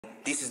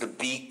This is the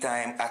big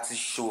time artist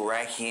show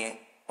right here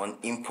on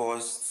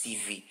M.I.L.Ze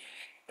TV.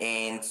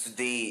 And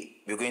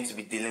today we're going to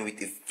be dealing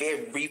with a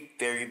very,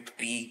 very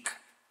big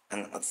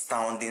and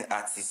astounding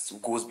artist who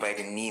goes by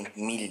the name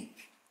M.I.L.L.E.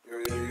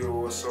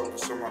 Yo, what's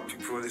up, my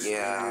people? This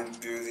is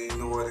building, you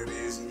know what it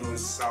is, you know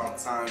it's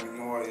summertime, you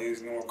know what it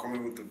is, you know,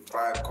 coming with the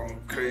vibe,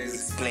 coming crazy.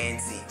 It's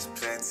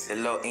plenty. A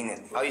lot in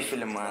it. How you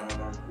feeling, man?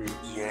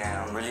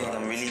 Yeah, I'm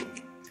really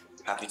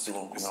happy to stay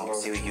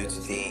with you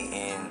today.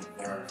 And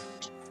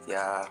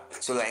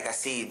so like I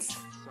said,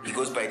 he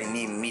goes by the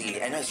name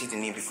M.I.L.L.E. I know I said the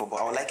name before, but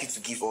I would like you to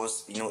give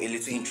us, a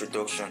little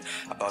introduction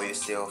about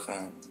yourself.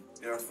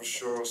 Yeah, for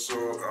sure. So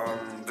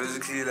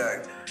basically,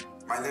 like,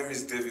 my name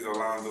is David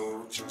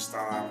Orlando.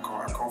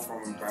 I come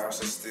from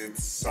Bayelsa State,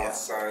 south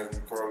side.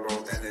 We've got a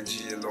lot of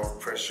energy, a lot of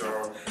pressure,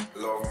 a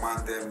lot of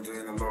man them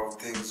doing a lot of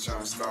things.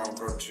 We've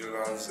got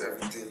drillers,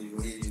 everything you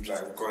need.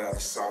 Like, we've got at the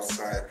south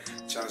side.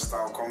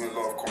 Coming a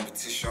lot of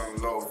competition,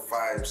 a lot of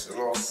vibes,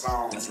 a lot of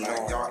sounds.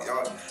 Like,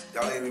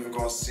 y'all ain't even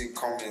gonna see it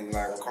coming.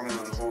 Like, we're coming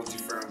on a whole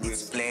different way.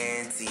 It's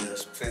plenty.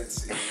 It's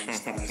plenty.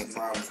 It's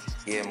mad.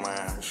 Yeah,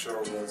 man. For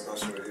sure, bro.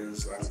 That's what it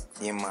is. Like.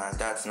 Yeah, man.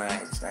 That's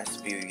nice. Nice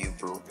to be with you,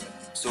 bro.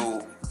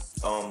 So,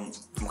 I'm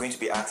going to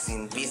be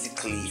asking,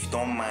 basically, if you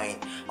don't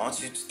mind, I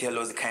want you to tell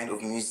us the kind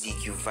of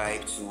music you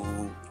vibe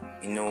to,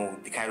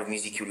 the kind of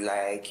music you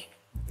like.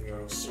 Yeah,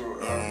 so,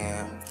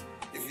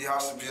 if it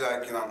has to be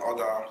like in an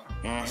order,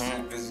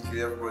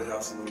 basically everybody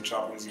has to know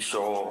trap music.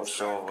 Sure,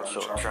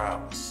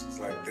 trap. It's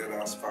like dead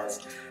ass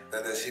facts.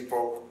 Then there's hip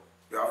hop,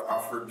 we have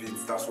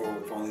Afrobeat, that's what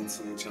we're born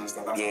into, you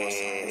understand?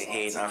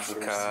 In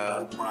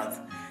Africa.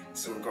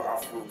 So we've got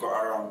Afro, we've got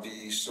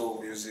R&B,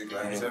 soul music,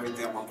 like it's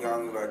everything. I'm a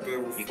piano, like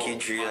you can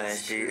drill and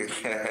shit.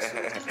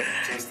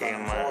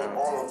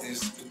 All of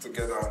these put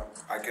together,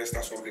 I guess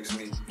that's what makes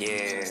me.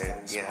 Yeah,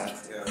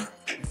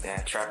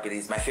 trap it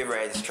is. My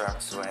favorite is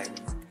trap, so I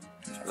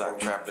love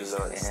trap a lot. You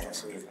know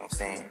what I'm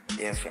saying?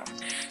 Yeah, fam.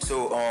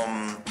 So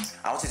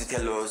I want you to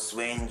tell us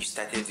when you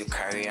started your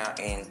career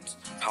and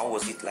how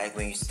was it like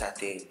when you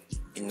started?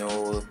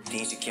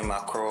 Things you came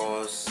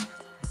across,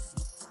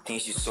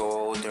 things you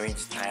saw during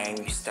the time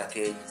you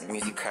started your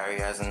music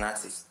career as an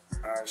artist.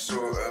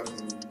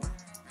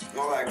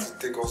 Not like to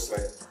take us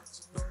like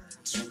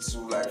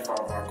too like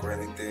far back or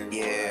anything.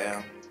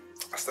 Yeah.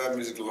 I started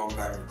music a long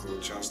time ago. Do you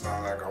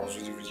understand? Like I was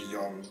really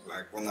young.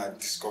 Like when I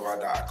discovered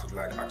that I could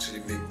like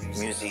actually make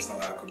music.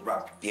 And I could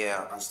rap.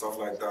 Yeah. And stuff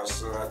like that.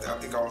 So I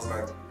think I was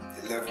like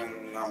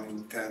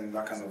 11, 10,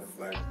 that kind of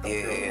like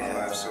period of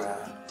my life. So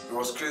it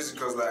was crazy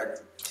because like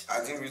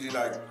I didn't really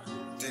like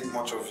did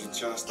much of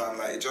it, you understand?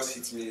 Like it just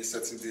hit me a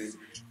certain day.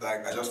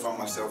 Like I just found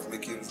myself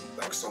making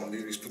like some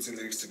lyrics, putting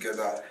lyrics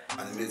together,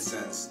 and it made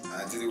sense. And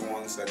I did it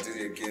once, I did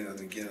it again and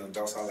again, and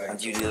that's how like.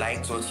 And you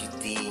liked what you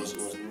did. It was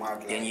mad.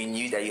 Like, and you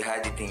knew that you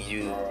had it in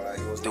you. Like,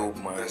 it was dope,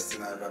 like, man. The best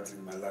thing I ever did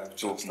in my life.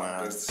 Dope, man.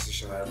 The best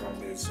decision I ever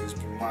made. So it's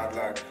been mad.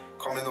 Like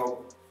coming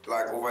up.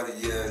 Like over the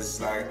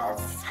years, like I've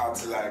had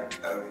to like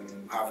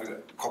have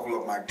a couple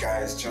of my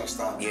guys, do you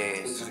understand?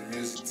 Yes. Go to the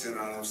music thing,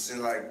 and I've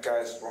seen like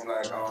guys from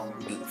like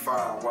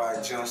far and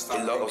wide, do you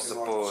understand? A lot of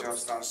support. Do you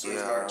understand? So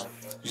it's like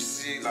you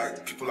see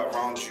like people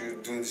around you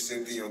doing the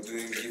same thing you're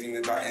doing, giving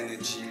it that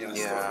energy and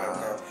stuff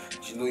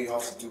like that. You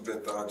have to do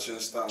better, do you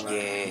understand?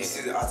 Like, you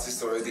see the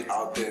artists already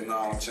out there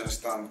now, do you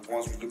understand?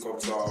 Once we look up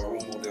to our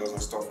role models and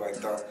stuff like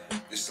that,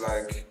 it's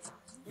like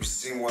we've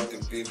seen what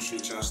they've been through,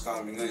 you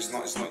understand? It's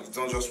not, you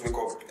don't just wake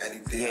up any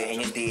day.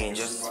 Any day and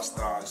just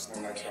superstar. It's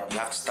not like that. You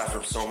have to start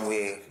from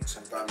somewhere.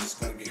 Sometimes it's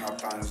going to be hard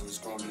times and it's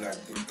going to be like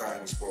good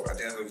times, but at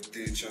the end of the day,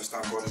 you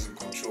understand, God is in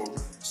control.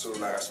 So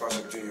like as far as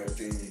you're doing your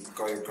thing, you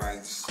got your grind.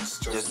 It's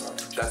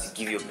just got to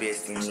give your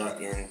best in it,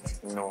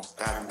 and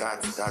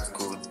that's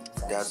good.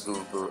 That's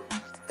good, bro.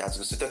 That's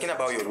good. So talking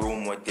about your role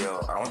model,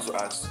 I want to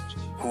ask,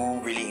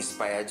 who really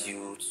inspired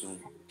you to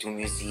do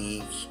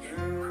music?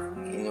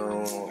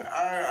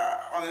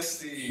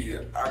 Honestly,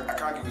 I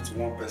can't give it to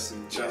one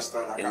person. Just a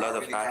lot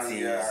of artists.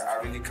 I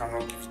really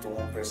cannot give it to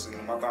one person,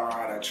 no matter how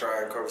hard I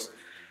try, because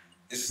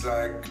it's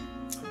like,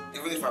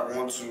 even if I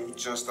want to,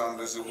 just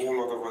there's a whole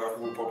lot of other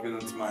people popping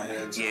into my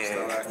head.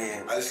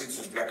 I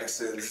listen to, like I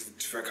said,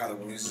 different kind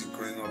of music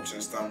growing up.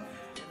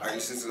 I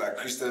listen to like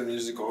Christian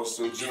music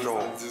also.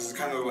 There's a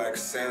kind of like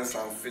sense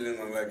I'm feeling,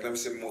 and like let me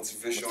say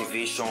motivation from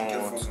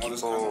all this kind of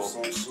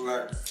songs. So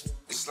like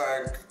it's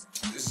like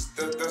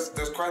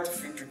there's quite a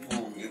few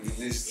people in the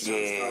list. I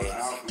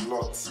have a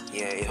lot.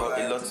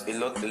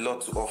 A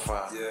lot to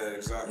offer. Yeah,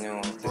 exactly.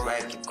 The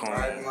vibe keep coming.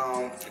 Right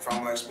now, if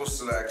I'm like supposed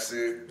to like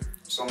say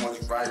somebody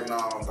right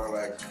now that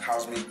like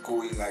has me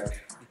going, like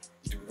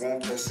the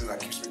one person that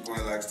keeps me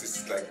going, like this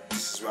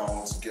is where I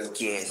want to get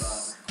to.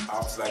 Yes. I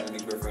have to like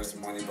make reference to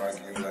Moneybagg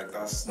You, like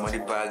that's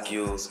Moneybagg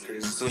You.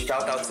 So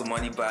shout out to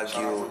Moneybagg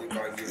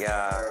You.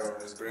 Yeah.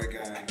 It's great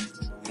guy.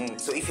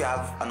 So if you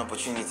have an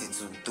opportunity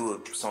to do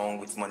a song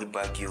with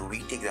Moneybagg You, we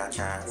take that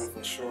chance.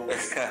 For sure.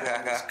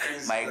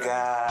 My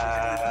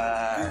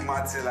God. Big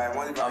Martin, like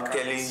I'm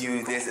telling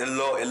you, there's a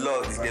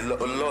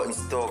lot in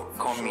stock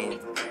coming.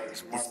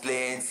 It's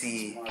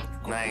plenty.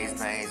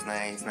 Nice.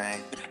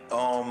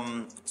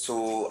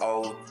 So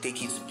I'll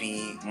take it to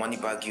be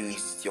Moneybag You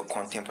is your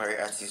contemporary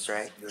artist,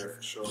 right? Yeah,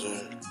 for sure.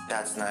 Yeah,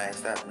 that's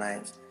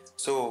nice.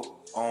 So,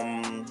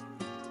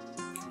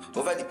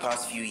 over the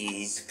past few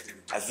years,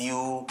 have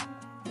you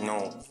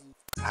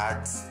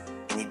had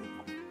any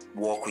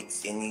work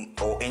with any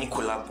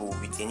collabo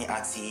with any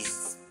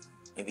artists,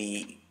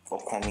 maybe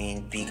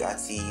upcoming big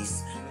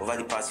artists? Over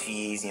the past few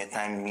years in your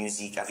time in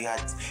music, have you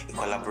had a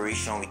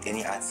collaboration with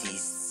any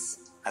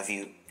artists? Have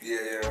you?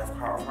 Yeah,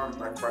 I've had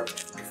like quite a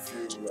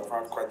few. I've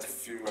had quite a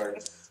few.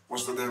 Like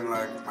most of them,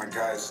 like my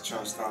guys,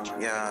 understand? Like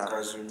my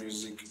guys with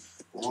music.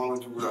 One of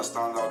the people that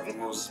stand out the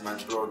most is my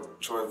bro,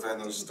 Troy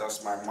Venus.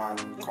 That's my man.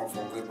 Come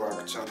from way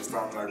back.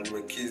 Understand? Like we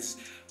were kids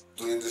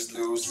doing this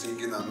little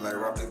singing and like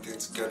rapping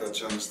things together.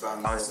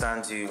 Understand? I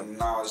understand you. And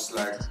now it's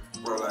like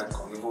we're like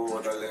on the whole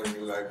other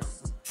level. Like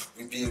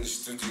we be in the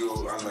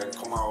studio and like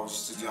come out of the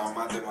studio and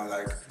man them and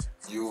like.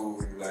 You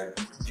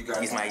guys.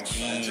 He's my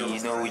G,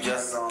 we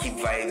just keep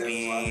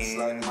vibing. It's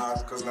like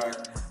mad, cause like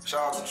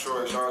shout out to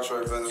Troy,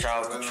 Venus.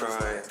 Shout out to Troy.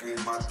 Like,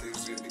 doing mad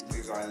things, doing big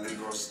things out in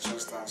Lagos,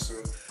 understand? So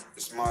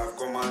it's mad. I've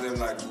got man them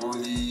like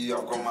Rolly,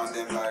 I've got man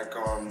them like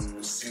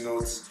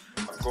C-Notes,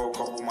 I've got a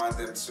couple man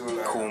them too,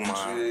 like cool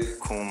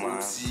man.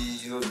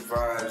 OT, the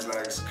vibes,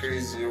 like it's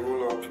crazy, a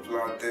whole lot of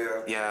people out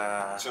there.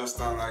 Yeah.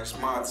 Understand? Like it's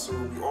mad. So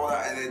all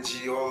that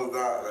energy, all of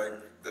that, like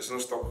there's no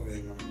stopping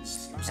it, man.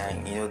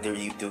 And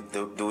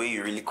the way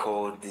you really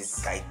call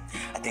this, I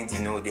think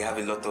they have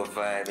a lot of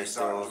vibe and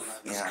stuff.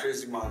 It's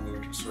crazy,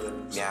 man.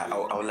 Yeah,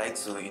 I would like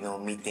to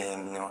meet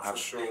them, have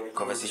a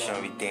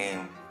conversation with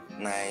them.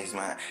 Nice,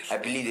 man. I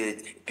believe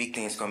that big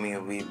things coming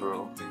your way,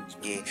 bro.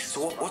 Yeah.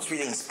 So what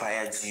really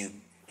inspired you?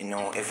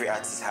 Every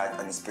artist had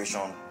an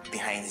inspiration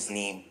behind his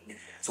name.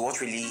 So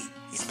what really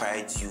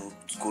inspired you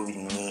to go with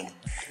the name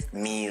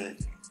M.I.L.L.E?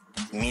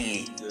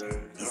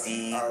 Yeah. Is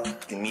he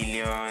the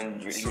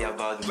million? Really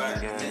about the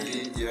million?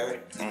 M.I.L.L.E,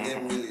 the name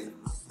M.I.L.L.E.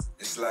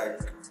 It's like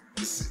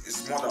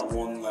it's more than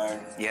one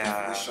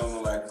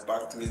definition, like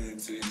back meaning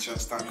to it.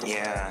 Understand?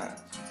 Yeah.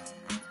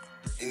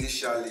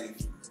 Initially,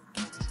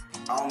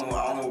 I don't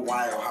know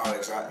why or how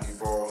exactly,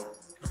 but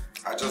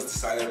I just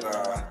decided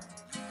that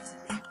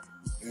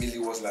M.I.L.L.E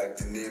was like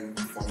the name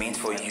for me. Meant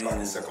for you. Back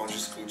in secondary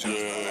school.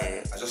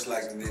 Yeah. I just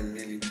like the name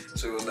M.I.L.L.E.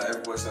 So it was like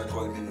everybody started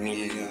calling me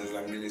M.I.L.L.E and it's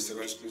like M.I.L.L.E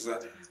secondary school. So,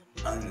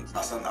 and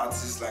as an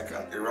artist, like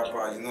a rapper,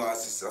 at a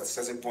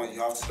certain point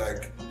you have to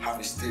like have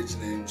a stage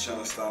name. You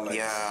understand? Like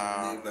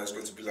a name that's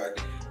going to be like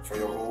for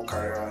your whole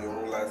career and your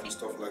whole life and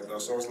stuff like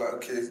that. So I was like,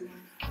 okay,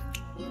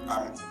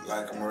 I'm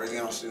already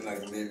answering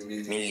like the name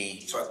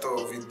M.I.L.L.E. So I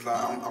thought of it.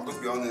 Like, I'm going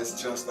to be honest.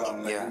 You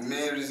understand? Like the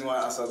main reason why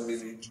I answered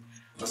M.I.L.L.E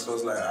was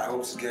because like I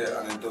hope to get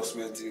an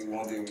endorsement deal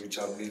one day with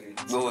M.I.L.L.E.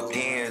 Oh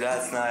damn,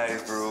 that's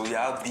nice, bro. You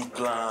have big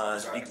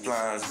plans,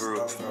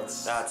 bro.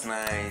 That's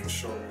nice. For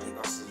sure, man.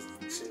 That's it.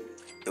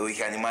 So you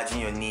can imagine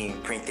your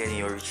name printed in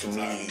your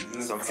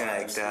M.I.L.L.E, something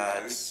like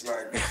that. It's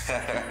like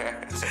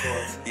it's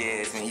good.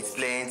 Yes, man, it's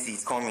plenty.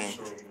 It's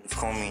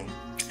coming.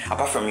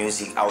 Apart from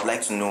music, I would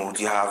like to know: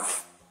 do you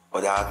have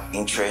other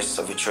interests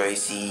of your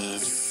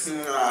choices? Do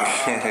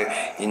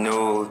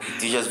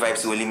you just vibe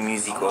to only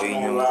music, or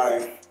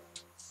Lie.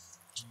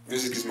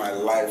 Music is my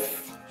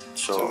life.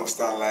 Sure. Do you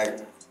understand?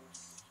 Like,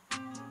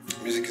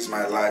 music is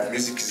my life.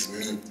 Music is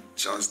me.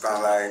 Do you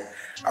understand? Like,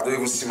 I don't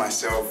even see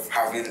myself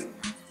having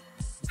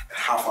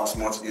half as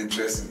much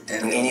interest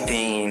in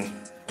anything.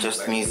 Just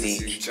like music.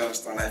 Do you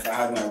understand? Like, if I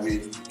had my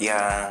way.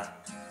 Yeah.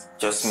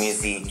 Just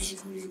music.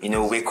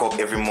 Wake up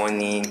every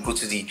morning, go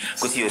to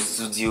your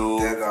studio.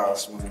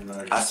 Deadass, man.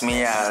 Like, as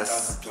many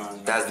as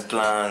that's the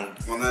plan.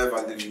 You'll never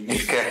live in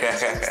music.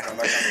 That kind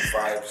of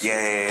vibes.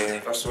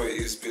 Yeah. That's what it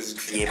is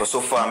basically. Yeah, but so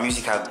far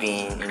music has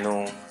been,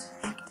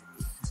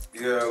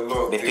 yeah, a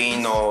lot. The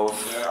paying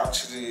off. Yeah,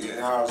 actually it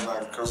has,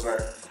 like, cause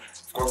like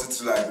I've gotten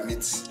to like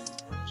meet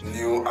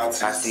new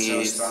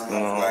artists.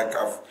 Like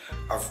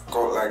I've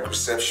got like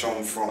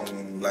reception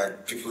from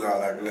like people that are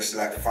like, let's say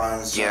like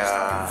fans, people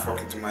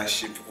fucking to my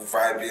shit, people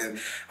vibing,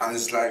 and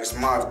it's like it's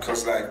mad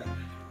because like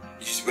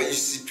when you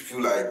see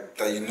people like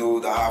that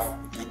that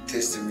have good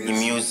taste in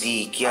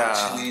music,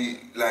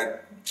 actually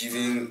like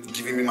giving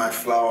me my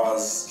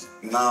flowers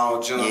now,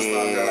 do you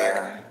understand?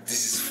 They're like,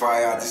 this is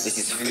fire, this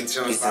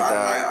is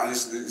that. And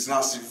it's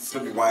not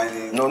be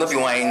whining. No, not be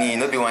whining.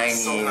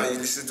 Something that you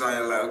listen to and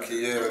you're like, okay,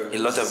 yeah. A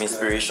lot of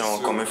inspiration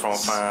coming from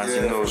fans,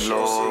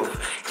 love.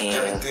 And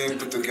everything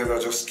put together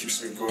just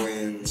keeps me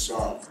going.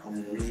 So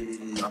I'm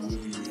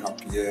really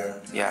happy,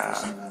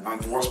 yeah.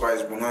 And the worst part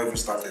is we're not even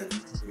started.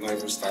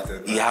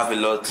 You have a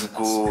lot to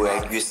go,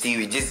 like you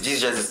see, this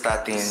is just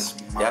starting.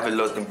 You have a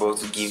lot more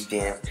to give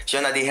them.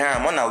 Shona, they hear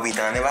I'm on a week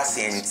and I never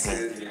say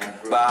anything.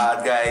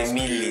 Bad guy,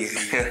 M.I.L.L.E.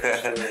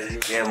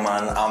 Yeah,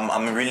 man.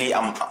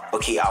 I'm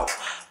okay.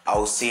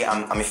 I'll say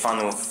I'm a fan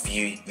of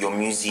your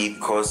music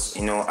because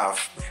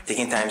I've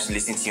taken time to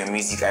listen to your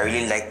music. I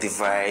really like the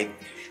vibe.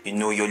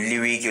 your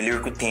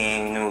lyrical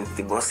thing,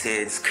 the boss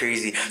said it's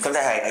crazy.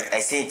 Sometimes I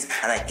see it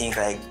and I think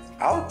like,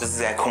 how does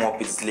this guy come up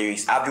with his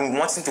lyrics? I've been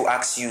wanting to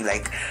ask you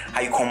like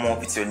how you come up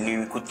with your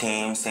lyrical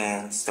themes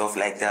and stuff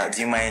like that.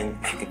 Do you mind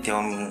if you could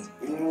tell me?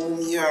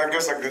 Yeah, I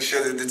guess I can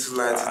shed a little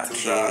light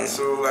into that.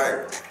 So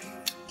like,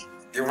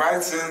 the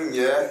writing,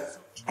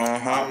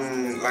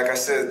 like I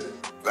said,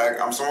 like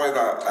I'm somewhere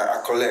that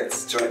I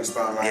collect. Do you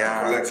understand? Like,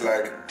 I collect,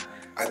 like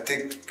I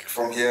take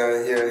from here,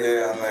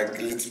 and like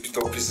a little bit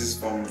of pieces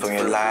from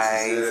your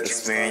life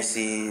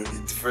experiences,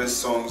 different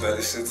songs I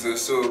listen to.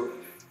 So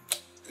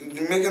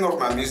the making of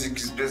my music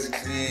is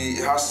basically,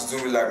 it has to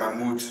do with like my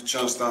mood. Do you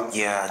understand?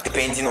 Yeah,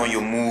 depending on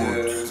your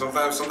mood. Yeah,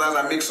 sometimes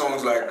I make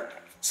songs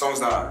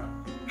that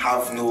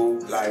have no,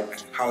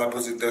 like, how I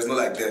put it, there's no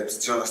like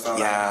depth. Do you understand?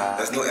 Yeah. Like,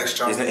 there's no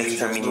extra meaning.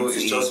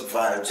 It's just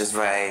vibes. Just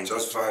vibes.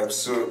 Just vibes.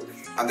 So,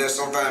 and then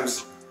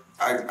sometimes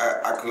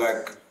I could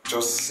like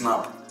just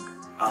snap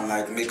and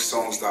like make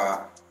songs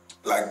that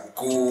like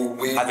go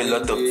way, have a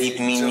lot of deep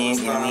meaning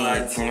in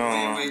it,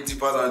 way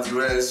deeper than the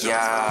rest.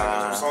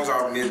 Yeah. Some songs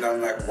I've made,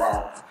 I'm like,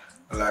 wow.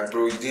 Like,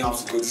 bro, you didn't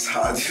have to go this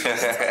hard.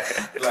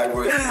 Like,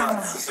 bro,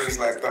 so it's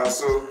like that.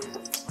 So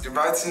the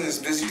writing is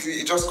basically,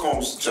 it just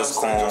comes. Just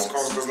comes.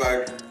 Because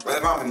like,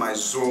 whenever I'm in my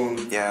zone,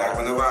 like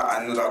whenever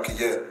I know that, okay,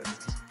 yeah,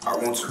 I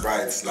want to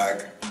write,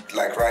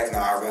 like right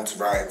now, I want to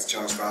write. Do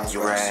you understand?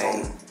 You're right.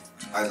 So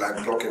I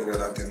like block every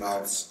other thing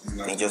out.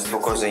 And just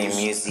focus on your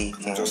music.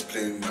 Just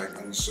playing, like,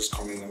 and it's just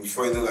coming. And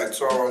before you know, like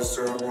 2 hours,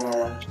 1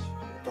 hour,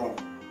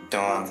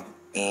 done.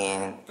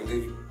 And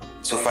believe.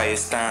 So far you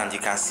stand, you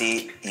can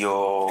see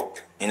you're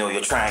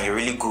trying. You're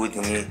really good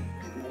in it.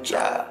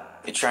 Yeah,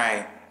 you're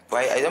trying.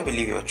 But I don't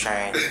believe you're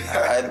trying.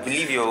 I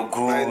believe you're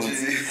good.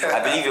 I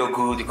believe you're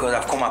good because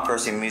I've come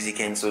across your music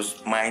and so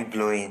it's mind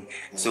blowing.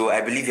 So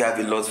I believe you have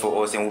a lot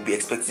for us and we'll be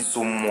expecting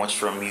so much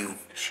from you.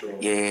 Sure.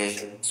 Yeah.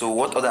 Sure. So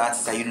what other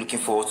artists are you looking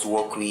forward to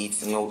work with?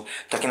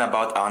 Talking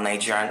about our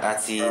Nigerian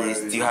artists,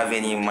 do you have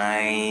any in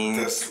mind?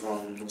 This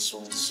one. There's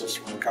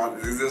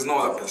no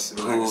other person.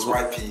 It's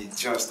YP.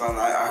 Do you understand?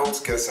 I hope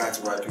to get signed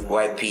to YP.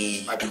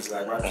 YP.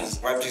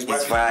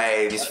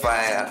 It's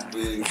fire. Do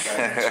you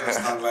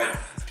understand? Like,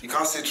 you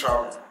can't say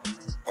trap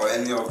or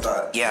any of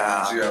that in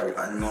Nigeria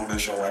and not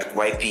mention YP.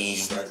 YP,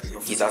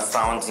 he's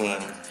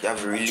astounding. You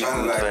have a really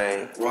good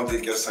like, one day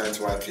get signed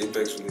to YP,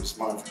 Apex with him,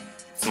 smart,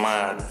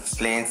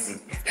 plenty.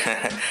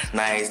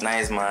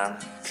 nice man.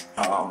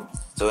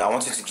 So I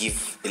want you to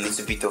give a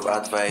little bit of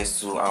advice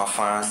to our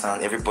fans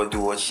and everybody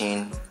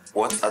watching.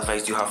 What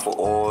advice do you have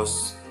for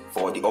us,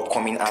 for the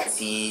upcoming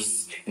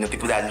artists?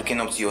 People that are looking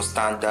up to your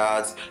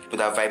standards, people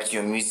that vibe to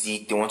your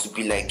music, they want to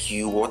be like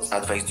you. What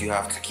advice do you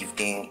have to give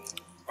them?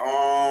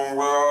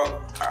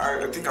 Well,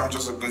 I think I'm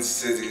just going to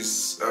say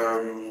this.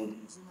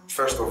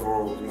 First of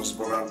all, the most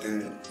important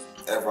thing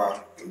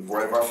ever, in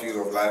whatever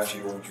field of life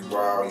you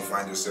are, you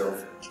find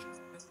yourself,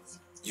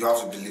 you have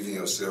to believe in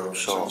yourself.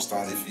 Sure. You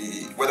understand?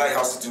 Whether it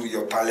has to do with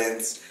your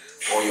talent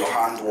or your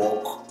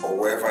handwork or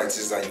whatever it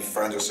is that you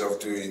find yourself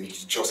doing, you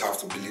just have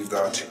to believe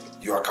that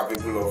you are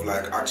capable of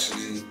like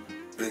actually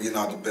bringing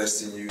out the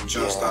best in you. Do you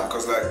understand?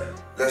 Because like,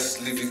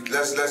 let's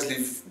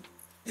leave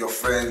your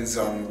friends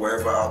and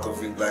wherever out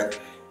of it. Like,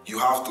 you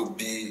have to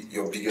be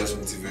your biggest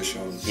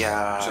motivation.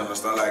 Yeah. Do you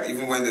understand? Like,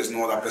 even when there's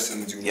no other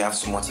person doing it, you have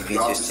to motivate yourself.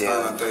 You have to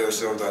stand and tell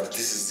yourself that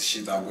this is the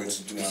shit I'm going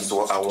to do. This is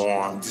what I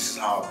want. This is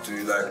how I do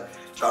it. Like,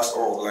 that's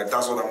all. Like,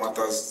 that's all that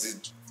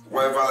matters.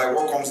 Whatever, like,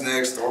 what comes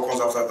next or what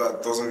comes after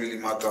that doesn't really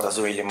matter. As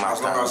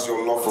long as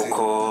you're locked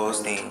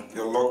focused in.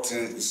 You're locked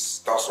in,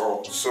 that's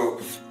all.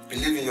 So,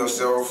 believe in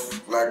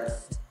yourself. Like,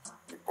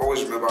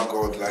 always remember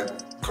God.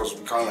 Like, because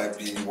we can't like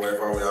be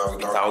wherever we are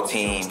without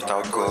Him,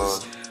 without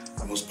God.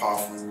 The most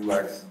powerful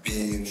like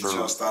being. He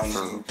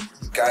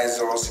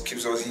guides us, he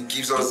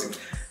gives us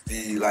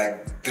the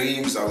like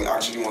dreams that we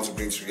actually want to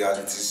bring to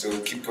reality. So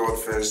keep God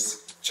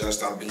first,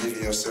 just believe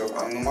in yourself,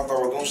 and no matter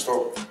what,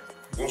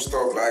 don't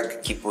stop.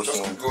 Like, keep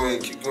pushing, just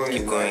keep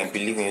going, like,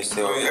 believe in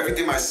yourself.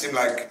 Everything might seem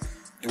like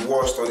the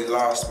worst or the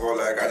last, but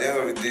like at the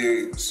end of the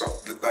day,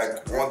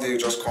 like one day it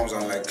just comes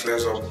and like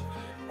clears up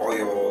all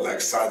your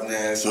like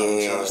sadness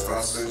and you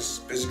understand. So it's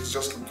basically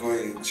just keep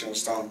going, you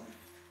understand.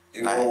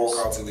 It will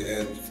work out in the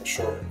end for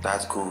sure.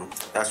 That's good.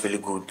 That's really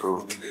good,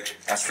 bro.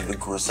 That's really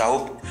good. So I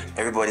hope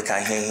everybody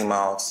can hear him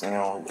out. You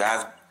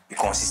have to be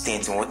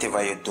consistent in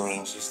whatever you're doing.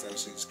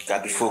 Consistency is key. You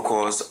gotta be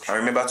focused. And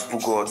remember to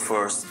put God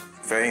first.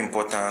 Very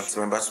important.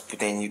 Remember to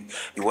put in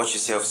you watch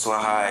yourself so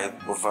high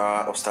over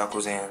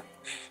obstacles and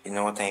you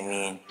know what I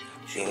mean.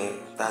 Yeah,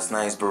 that's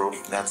nice, bro.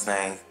 That's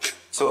nice.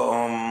 So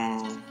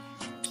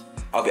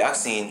I'll be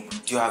asking,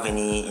 do you have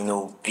any,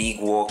 big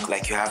work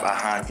like you have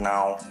at hand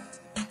now?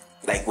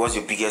 Like, what's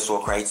your biggest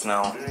work right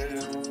now?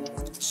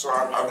 So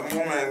at the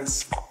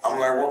moment, I'm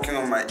like working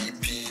on my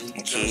EP.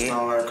 Okay.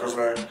 Because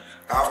like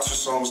I have 2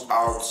 songs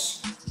out,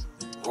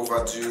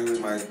 Overdue,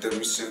 my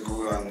debut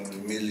single, and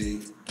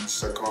M.I.L.E.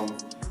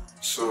 second.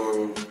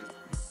 So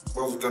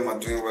both of them are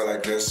doing well, I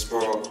guess.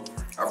 But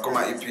I've got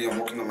my EP. I'm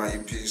working on my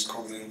EP. It's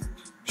coming.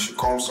 should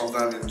come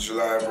sometime in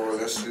July, bro.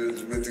 Let's do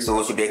it. So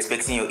we should be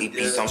expecting your EP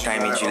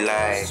sometime in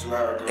July.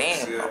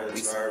 Damn.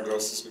 July,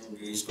 August.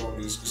 It's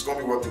gonna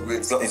be what the wait.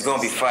 It's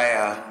gonna be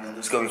fire.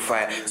 It's gonna be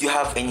fire. Do you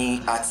have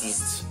any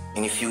artists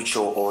in the future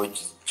or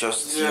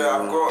just Yeah,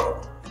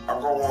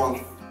 I've got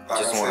one. Like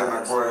just I said,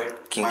 one. my boy,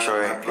 King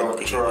Troy.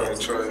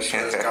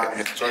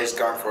 Troy's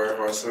gone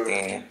forever. So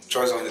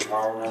Troy's on his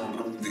album,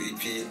 on the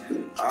EP.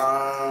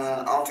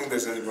 I don't think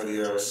there's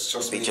anybody else.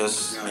 Just me.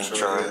 Just yeah,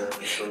 Troy.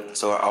 Yeah, sure.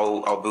 So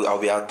I'll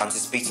be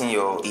anticipating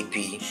your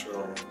EP.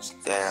 Sure.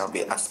 I'll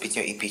be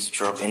anticipating your EP to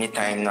drop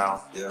anytime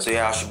now. Yeah. So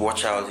I should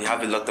watch out. You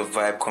have a lot of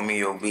vibe coming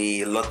your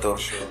way, a lot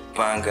of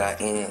banger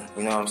in.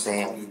 You know what I'm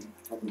saying?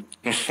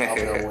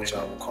 I'll watch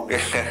out.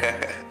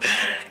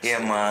 Yeah,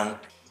 man.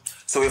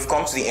 So we've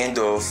come to the end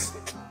of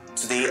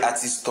today's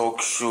Artist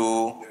Talk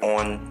Show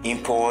on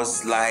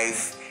M.I.L.L.E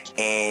Live,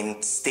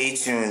 and stay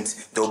tuned.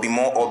 There will be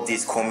more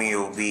updates coming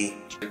your way.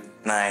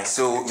 Nice.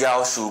 So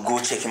y'all should go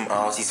check him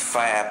out. He's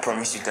fire. I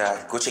promise you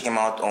that. Go check him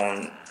out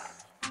on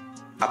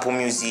Apple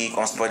Music,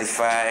 on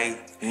Spotify,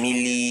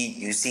 M.I.L.E.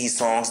 You see his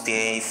songs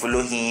there.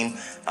 Follow him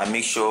and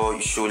make sure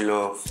you show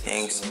love.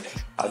 Thanks.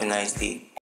 Have a nice day.